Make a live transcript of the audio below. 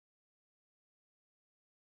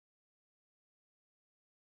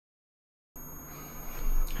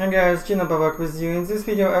Hi guys, Gina back with you. In this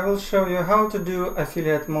video I will show you how to do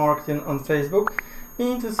affiliate marketing on Facebook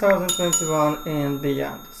in 2021 and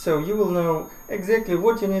beyond. So you will know exactly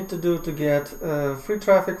what you need to do to get free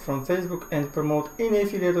traffic from Facebook and promote any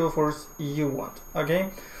affiliate offers you want. Okay,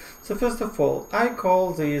 so first of all, I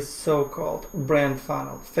call this so-called brand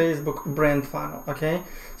funnel, Facebook brand funnel. Okay,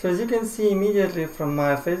 so as you can see immediately from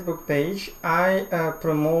my Facebook page, I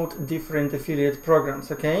promote different affiliate programs.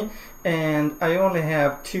 Okay, and I only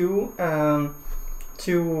have two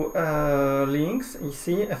links. You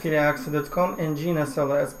see, affiliateaccess.com and Gina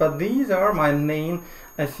SLS, but these are my main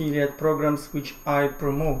affiliate programs which I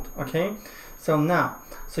promote. Okay, so now,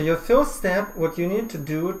 so your first step, what you need to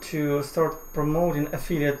do to start promoting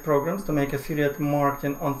affiliate programs, to make affiliate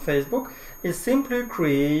marketing on Facebook, is simply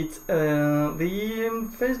create the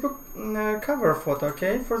Facebook cover photo.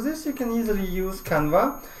 Okay, for this you can easily use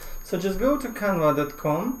Canva. So just go to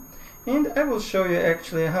canva.com and I will show you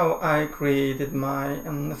actually how I created my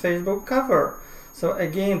Facebook cover. So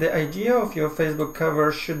again, the idea of your Facebook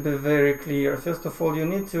cover should be very clear. First of all, you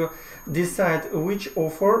need to decide which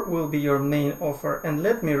offer will be your main offer. And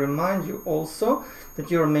let me remind you also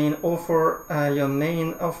that your main offer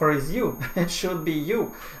is you. It should be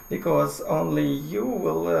you, because only you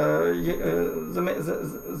will,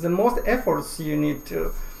 the most efforts you need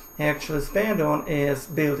to actually spend on is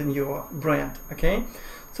building your brand. Okay,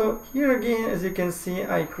 so here again, as you can see,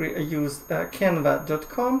 I used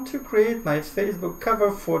canva.com to create my Facebook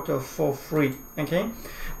cover photo for free. Okay,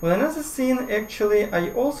 well, another thing, actually,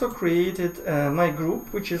 I also created my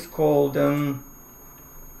group, which is called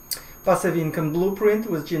Passive Income Blueprint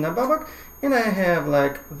with Gina Babak, and I have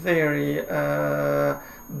like very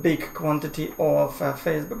big quantity of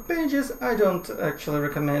Facebook pages. I don't actually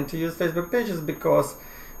recommend to use Facebook pages because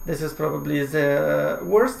this is probably the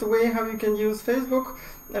worst way how you can use Facebook.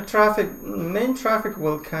 Main traffic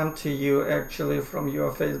will come to you actually from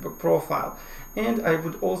your Facebook profile. And I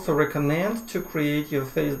would also recommend to create your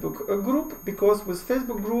Facebook group, because with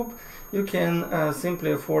Facebook group you can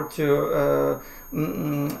simply afford to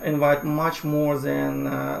invite much more than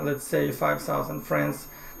let's say 5,000 friends.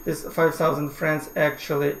 This 5,000 friends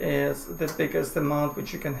actually is the biggest amount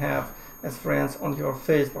which you can have as friends on your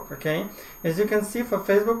Facebook. Okay, as you can see, for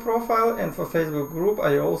Facebook profile and for Facebook group,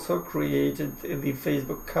 I also created the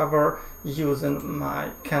Facebook cover using my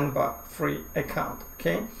Canva free account.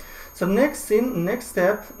 Okay, so next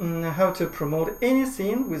step, how to promote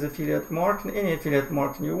anything with affiliate marketing, any affiliate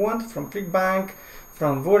marketing you want, from ClickBank,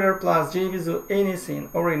 from Voter Plus, JVZoo, anything,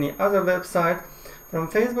 or any other website. From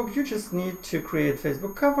Facebook, you just need to create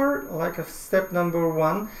Facebook cover, like a step number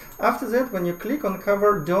one. After that, when you click on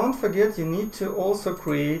cover, don't forget you need to also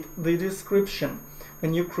create the description.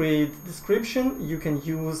 When you create description, you can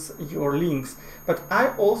use your links. But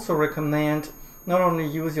I also recommend not only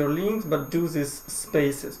use your links, but do these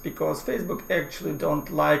spaces, because Facebook actually don't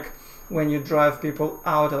like when you drive people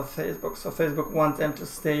out of Facebook. So Facebook wants them to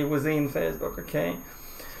stay within Facebook. Okay.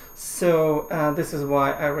 So this is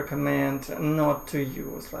why I recommend not to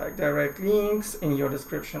use like direct links in your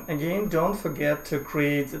description. Again, don't forget to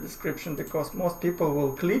create the description, because most people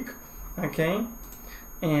will click, okay,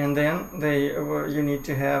 and then you need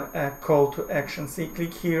to have a call to action. See,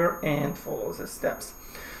 click here and follow the steps.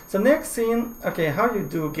 So next thing, okay, how you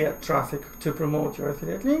do get traffic to promote your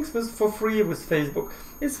affiliate links for free with Facebook.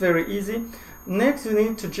 It's very easy. Next, you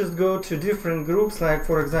need to just go to different groups, like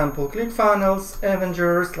for example ClickFunnels,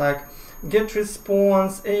 Avengers, like Get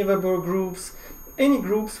Response, Avabar groups, any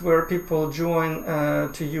groups where people join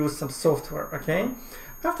to use some software. Okay,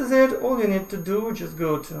 after that, all you need to do, just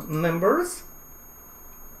go to members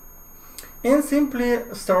and simply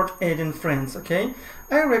start adding friends. Okay,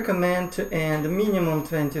 I recommend to add minimum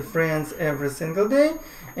 20 friends every single day.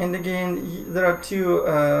 And again, there are two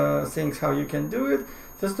things how you can do it.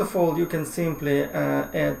 First of all, you can simply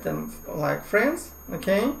add them like friends.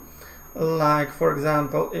 Okay, like for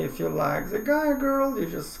example, if you like the guy or girl, you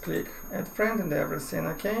just click add friend and everything.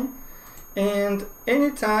 Okay, and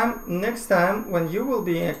anytime next time when you will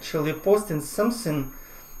be actually posting something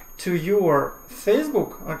to your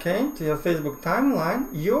Facebook, okay, to your Facebook timeline,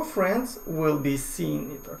 your friends will be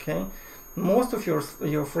seeing it. Okay, most of your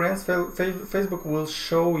friends, Facebook will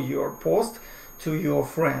show your post to your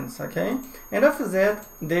friends. Okay, and after that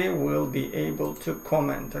they will be able to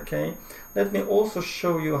comment. Okay, let me also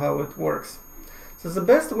show you how it works. So the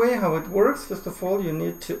best way how it works, first of all, you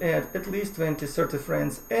need to add at least 20-30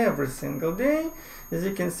 friends every single day. As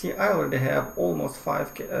you can see, I already have almost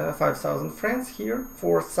 5,000 friends here,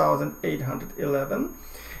 4,811.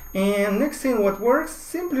 And next thing, what works,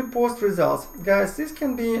 simply post results. Guys, this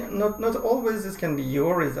can be, not always this can be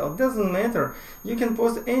your result, doesn't matter. You can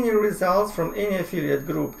post any results from any affiliate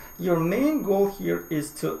group. Your main goal here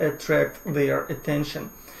is to attract their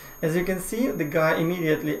attention. As you can see, the guy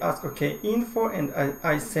immediately asks, okay, info, and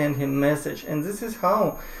I send him message. And this is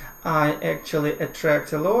how I actually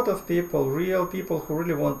attract a lot of people, real people who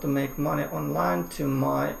really want to make money online, to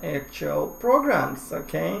my actual programs,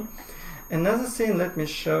 okay? Another thing, let me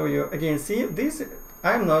show you again. See, this,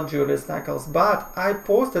 I'm not Julius Knuckles, but I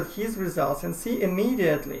posted his results, and see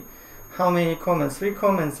immediately how many comments, 3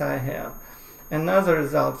 comments I have. Another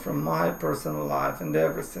result from my personal life and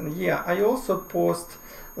everything. Yeah, I also post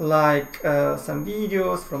like some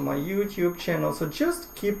videos from my YouTube channel. So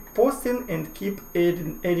just keep posting and keep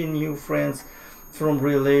adding new friends from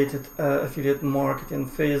related affiliate marketing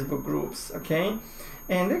Facebook groups, okay?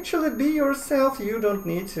 And actually be yourself. You don't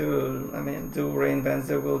need to, do reinvent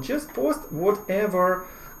the wheel. Just post whatever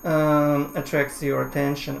attracts your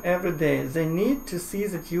attention every day. They need to see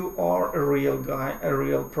that you are a real guy, a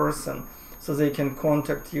real person, so they can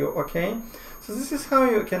contact you, okay? So this is how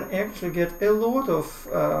you can actually get a lot of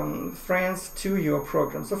friends to your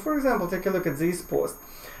program. So for example, take a look at this post.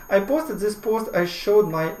 I posted this post, I showed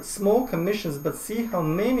my small commissions, but see how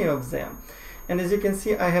many of them. And as you can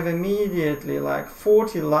see, I have immediately like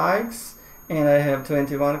 40 likes and I have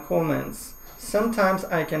 21 comments. Sometimes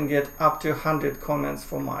I can get up to 100 comments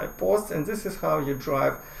for my posts, and this is how you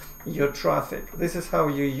drive your traffic. This is how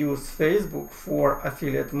you use Facebook for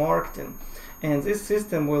affiliate marketing. And this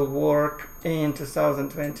system will work in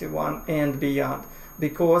 2021 and beyond,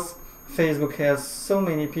 because Facebook has so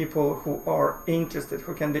many people who are interested,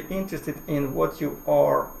 who can be interested in what you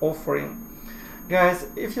are offering. Guys,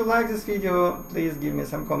 if you like this video, please give me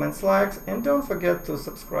some comments, likes, and don't forget to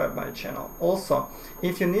subscribe my channel. Also,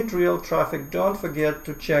 if you need real traffic, don't forget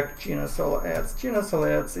to check Gina Solo Ads. Gina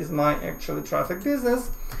Solo Ads is my actually traffic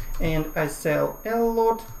business, and I sell a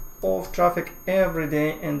lot of traffic every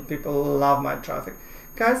day, and people love my traffic.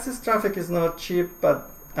 Guys, this traffic is not cheap,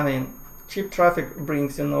 but cheap traffic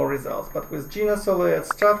brings you no results. But with Gina Solo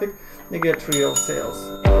Ads traffic, you get real sales.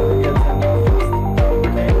 You get them fast.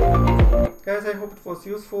 Okay? Guys, I hope it was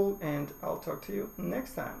useful, and I'll talk to you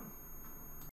next time.